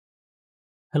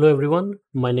Hello everyone,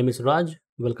 my name is Raj.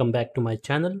 Welcome back to my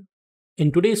channel.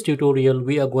 In today's tutorial,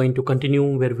 we are going to continue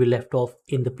where we left off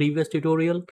in the previous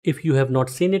tutorial. If you have not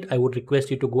seen it, I would request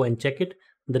you to go and check it.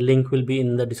 The link will be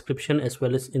in the description as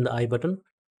well as in the I button.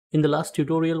 In the last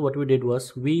tutorial, what we did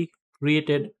was we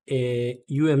created a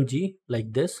UMG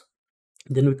like this.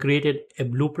 Then we created a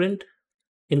blueprint.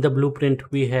 In the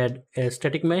blueprint, we had a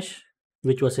static mesh,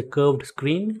 which was a curved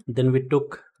screen. Then we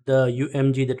took the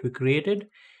UMG that we created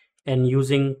and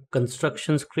using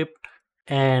construction script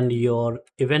and your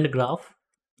event graph,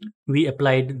 we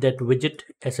applied that widget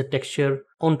as a texture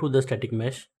onto the static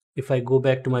mesh. If I go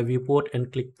back to my viewport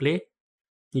and click play,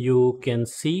 you can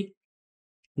see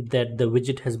that the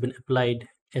widget has been applied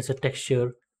as a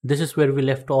texture. This is where we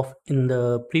left off in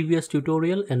the previous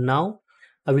tutorial, and now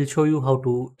I will show you how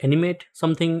to animate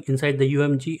something inside the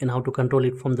UMG and how to control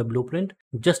it from the blueprint.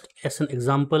 Just as an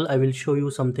example, I will show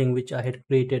you something which I had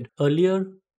created earlier.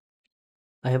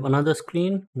 I have another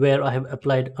screen where I have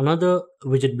applied another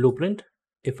widget blueprint.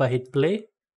 If I hit play,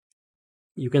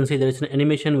 you can see there is an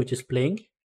animation which is playing.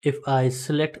 If I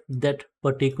select that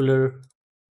particular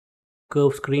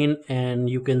curve screen, and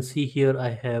you can see here I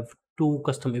have two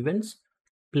custom events,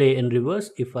 play and reverse.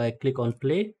 If I click on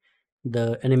play,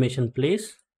 the animation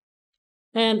plays,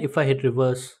 and if I hit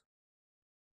reverse,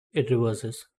 it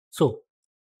reverses. So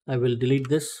I will delete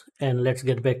this and let's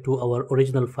get back to our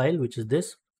original file, which is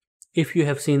this. If you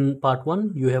have seen part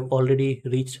 1, you have already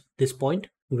reached this point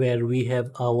where we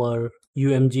have our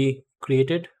UMG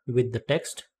created with the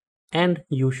text, and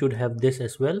you should have this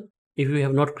as well. If you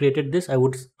have not created this, I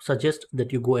would suggest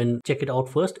that you go and check it out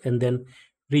first and then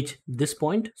reach this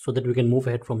point so that we can move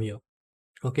ahead from here.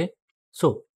 Okay,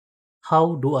 so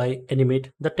how do I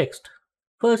animate the text?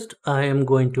 First, I am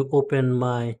going to open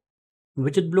my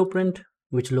widget blueprint,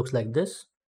 which looks like this.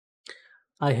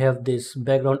 I have this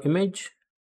background image.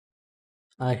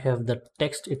 I have the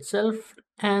text itself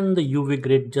and the UV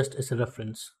grid just as a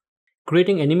reference.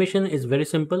 Creating animation is very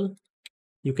simple.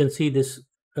 You can see this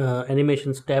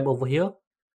animations tab over here.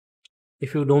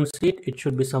 If you don't see it, it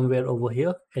should be somewhere over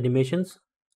here, animations.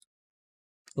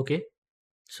 Okay,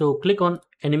 so click on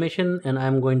animation and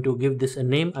I'm going to give this a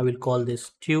name. I will call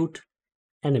this tute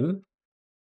anim.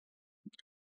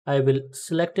 I will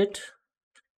select it.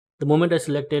 The moment I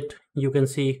select it, you can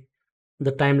see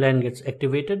the timeline gets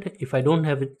activated. If I don't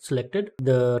have it selected,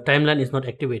 the timeline is not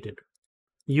activated.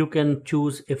 You can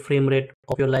choose a frame rate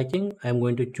of your liking. I'm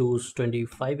going to choose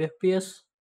 25 FPS.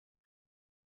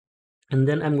 And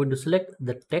then I'm going to select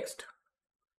the text.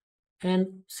 And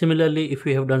similarly, if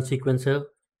we have done sequencer,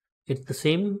 it's the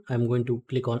same. I'm going to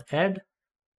click on add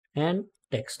and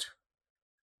text.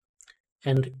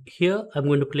 And here I'm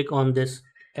going to click on this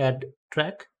add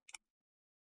track.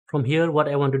 From here, what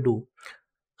I want to do,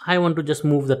 I want to just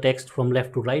move the text from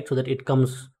left to right so that it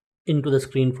comes into the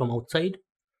screen from outside.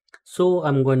 So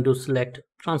I'm going to select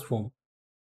transform.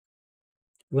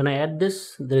 When I add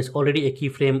this, there is already a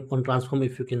keyframe on transform,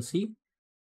 if you can see.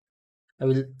 I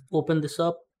will open this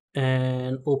up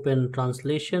and open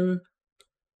translation.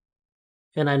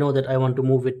 And I know that I want to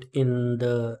move it in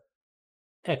the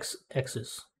X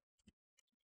axis.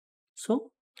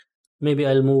 So maybe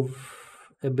I'll move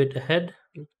a bit ahead,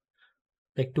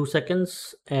 like 2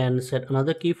 seconds, and set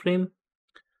another keyframe.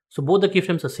 So both the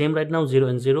keyframes are same right now, 0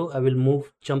 and 0. I will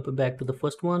jump back to the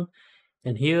first one.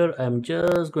 And here I'm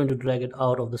just going to drag it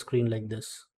out of the screen like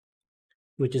this,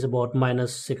 which is about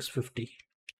 -650.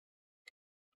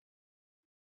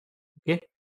 Okay,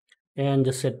 and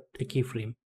just set a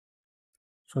keyframe.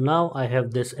 So now I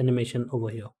have this animation over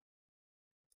here.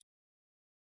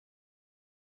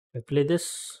 If I play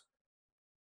this,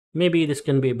 maybe this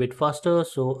can be a bit faster.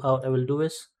 So what I will do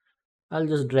is I'll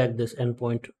just drag this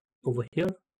endpoint over here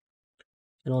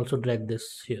and also drag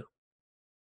this here.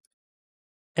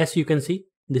 As you can see,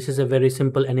 this is a very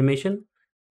simple animation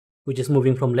which is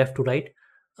moving from left to right.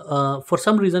 For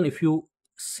some reason, if you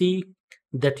see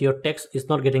that your text is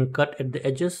not getting cut at the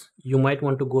edges, you might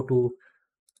want to go to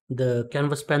the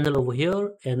canvas panel over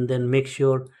here and then make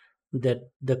sure that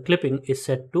the clipping is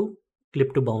set to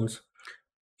clip to bounds.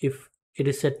 If it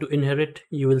is set to inherit,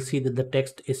 you will see that the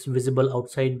text is visible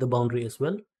outside the boundary as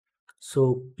well.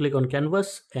 So click on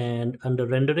canvas and under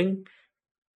rendering,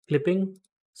 clipping,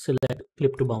 select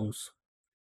clip to bounds.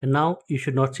 And now you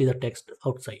should not see the text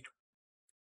outside.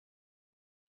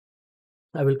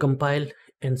 I will compile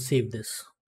and save this.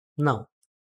 Now,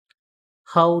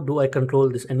 how do I control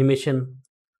this animation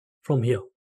from here?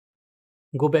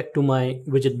 Go back to my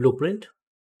widget blueprint.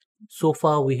 So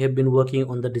far, we have been working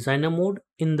on the designer mode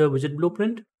in the widget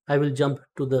blueprint. I will jump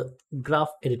to the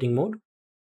graph editing mode.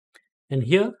 And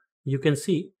here you can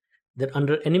see that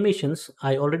under animations,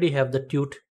 I already have the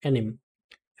tute anim.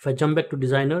 If I jump back to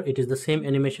designer, it is the same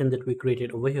animation that we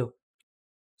created over here.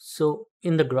 So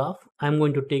in the graph, I'm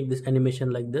going to take this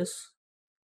animation like this,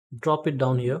 drop it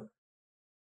down here,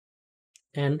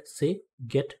 and say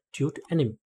get tute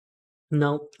anim.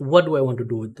 Now, what do I want to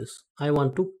do with this? I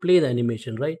want to play the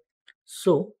animation, right?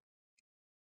 So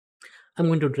I'm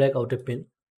going to drag out a pin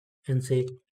and say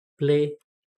play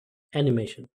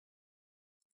animation.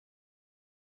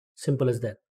 Simple as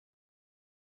that.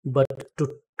 But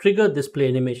to trigger this play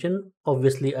animation,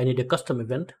 obviously I need a custom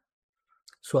event.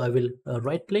 So I will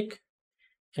right click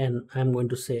and I'm going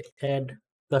to say add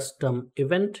custom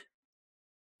event,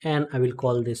 and I will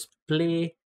call this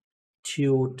play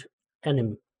tute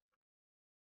anim,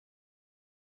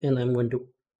 and I'm going to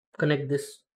connect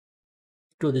this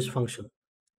to this function,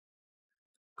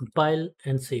 compile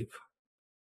and save.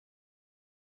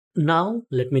 Now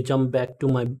let me jump back to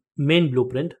my main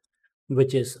blueprint,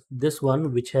 which is this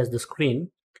one, which has the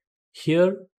screen.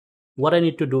 Here what I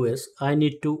need to do is I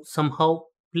need to somehow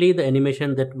play the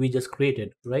animation that we just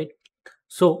created, right?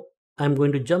 So I'm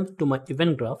going to jump to my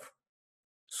event graph.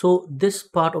 So this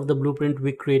part of the blueprint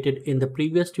we created in the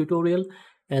previous tutorial,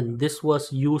 and this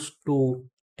was used to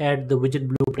add the widget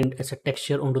blueprint as a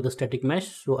texture onto the static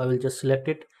mesh. So I will just select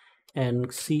it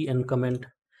and see and comment.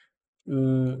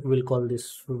 We'll call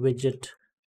this widget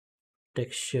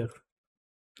texture.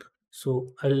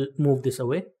 So I'll move this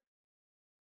away.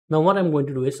 Now what I'm going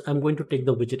to do is I'm going to take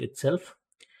the widget itself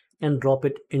and drop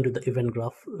it into the event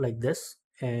graph like this,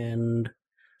 and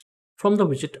from the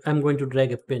widget I'm going to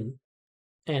drag a pin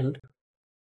and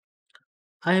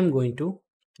I am going to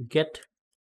get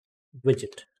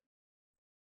widget,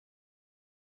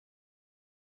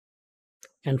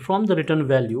 and from the return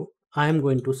value I am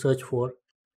going to search for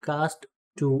cast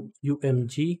to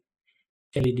UMG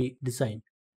LED design.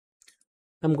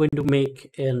 I'm going to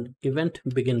make an event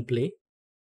begin play.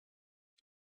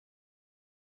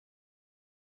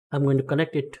 I'm going to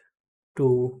connect it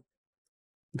to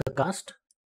the cast,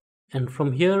 and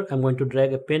from here I'm going to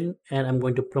drag a pin and I'm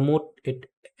going to promote it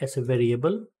as a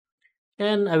variable,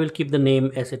 and I will keep the name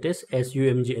as it is, as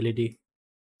UMG LED.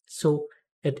 So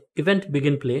at event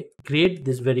begin play, create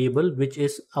this variable which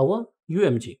is our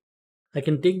UMG. I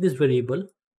can take this variable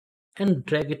and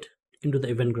drag it into the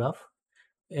event graph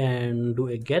and do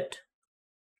a get,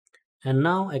 and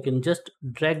now I can just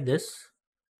drag this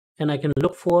and I can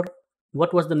look for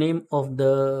what was the name of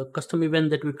the custom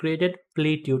event that we created,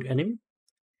 play tute anim,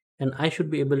 and I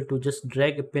should be able to just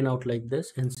drag a pin out like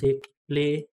this and say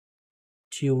play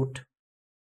tute,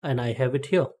 and I have it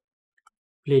here,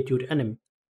 play tute anim.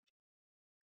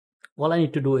 All I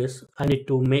need to do is I need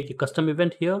to make a custom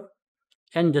event here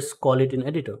and just call it in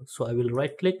editor. So I will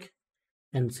right click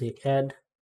and say add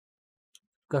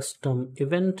custom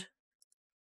event,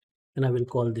 and I will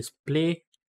call this play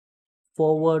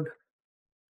forward,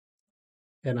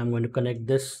 and I'm going to connect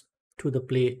this to the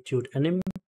play tute anim.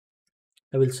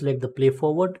 I will select the play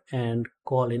forward and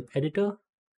call in editor,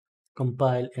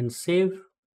 compile and save.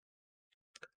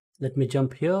 Let me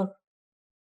jump here,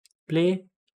 play.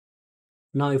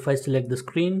 Now if I select the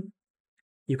screen,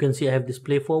 you can see I have this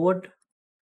play forward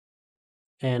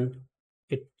and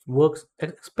it works as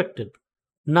expected.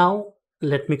 Now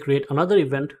let me create another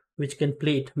event which can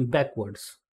play it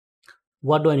backwards.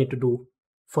 What do I need to do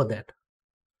for that?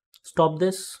 Stop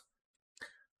this.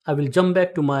 I will jump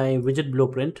back to my widget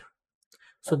blueprint.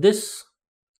 So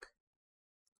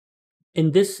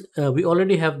in this we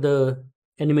already have the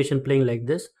animation playing like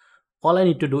this. All I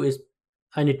need to do is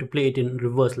I need to play it in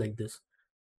reverse like this.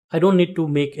 I don't need to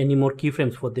make any more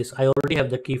keyframes for this. I already have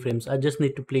the keyframes. I just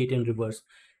need to play it in reverse.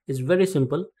 It's very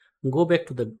simple. Go back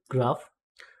to the graph.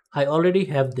 I already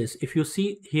have this. If you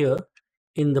see here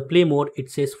in the play mode,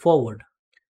 it says forward.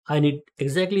 I need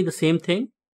exactly the same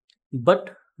thing,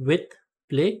 but with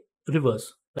play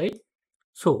reverse, right?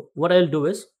 So what I'll do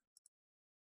is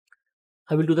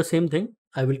I will do the same thing.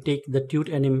 I will take the tute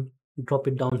anim, drop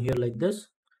it down here like this,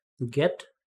 get,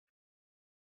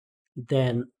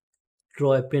 then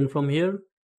draw a pin from here,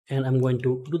 and I'm going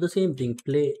to do the same thing,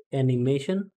 play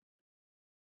animation,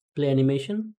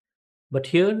 but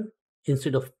here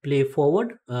instead of play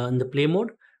forward in the play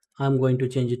mode, I'm going to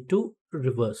change it to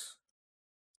reverse.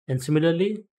 And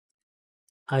similarly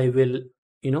I will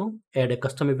add a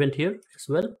custom event here as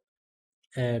well.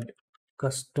 Add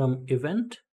custom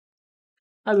event.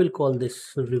 I will call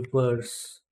this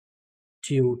reverse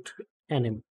tute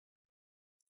anim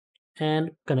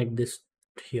and connect this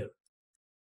here,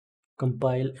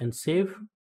 compile and save.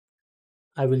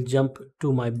 I will jump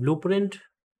to my blueprint,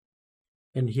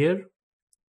 and here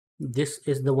this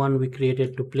is the one we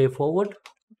created to play forward.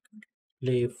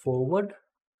 play forward.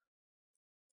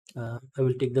 I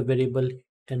will take the variable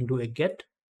and do a get.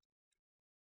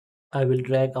 I will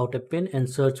drag out a pin and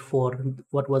search for,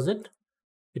 what was it?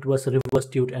 It was reverse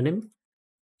tute anim.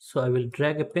 So I will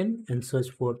drag a pin and search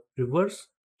for reverse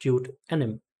tute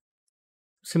anim.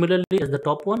 Similarly, as the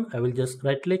top one, I will just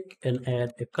right click and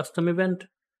add a custom event,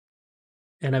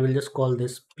 and I will just call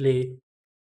this play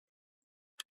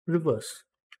reverse.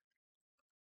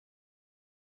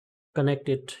 Connect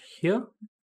it here,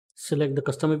 select the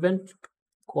custom event,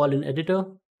 call in editor,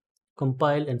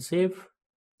 compile and save.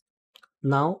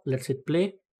 Now let's hit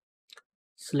play,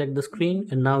 select the screen,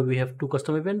 and now we have two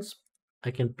custom events.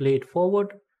 I can play it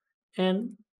forward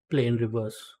and play in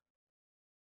reverse.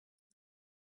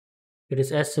 It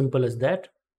is as simple as that.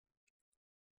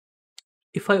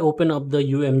 If I open up the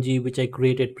UMG which I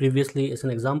created previously as an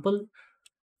example,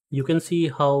 you can see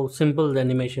how simple the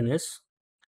animation is.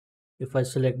 If I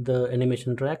select the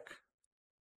animation track,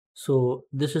 so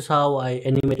this is how I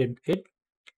animated it.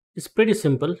 It's pretty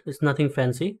simple, it's nothing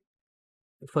fancy.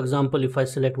 For example, if I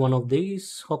select one of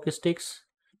these hockey sticks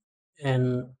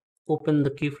and open the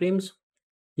keyframes,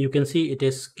 you can see it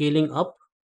is scaling up.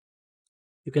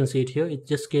 You can see it here, it's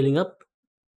just scaling up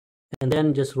and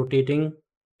then just rotating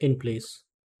in place.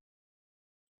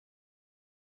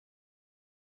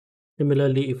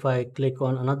 Similarly, if I click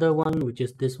on another one, which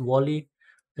is this volley,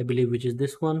 I believe, which is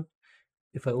this one,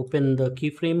 if I open the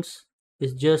keyframes,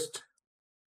 it's just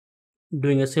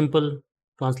doing a simple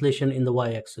translation in the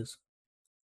y-axis.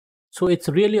 So it's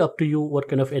really up to you what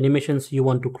kind of animations you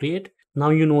want to create. Now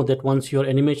you know that once your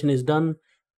animation is done,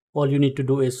 all you need to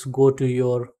do is go to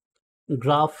your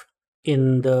graph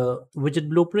in the widget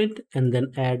blueprint and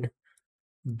then add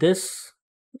this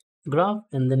graph,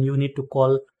 and then you need to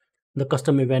call the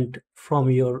custom event from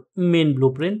your main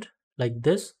blueprint like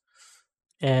this,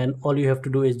 and all you have to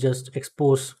do is just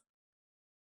expose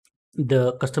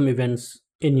the custom events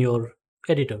in your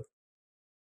editor.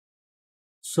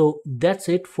 So that's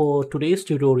it for today's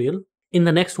tutorial. In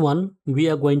the next one, we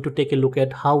are going to take a look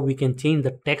at how we can change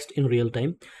the text in real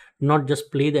time, not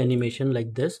just play the animation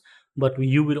like this, but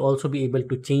you will also be able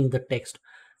to change the text.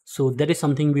 So that is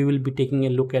something we will be taking a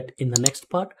look at in the next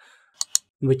part,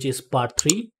 which is part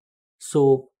 3.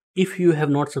 So if you have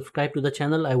not subscribed to the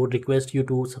channel, I would request you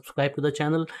to subscribe to the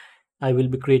channel. I will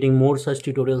be creating more such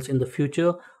tutorials in the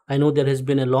future. I know there has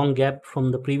been a long gap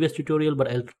from the previous tutorial,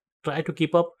 but I'll try to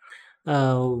keep up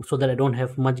so that I don't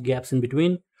have much gaps in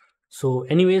between. So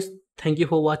anyways, thank you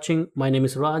for watching. My name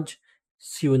is Raj.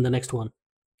 See you in the next one.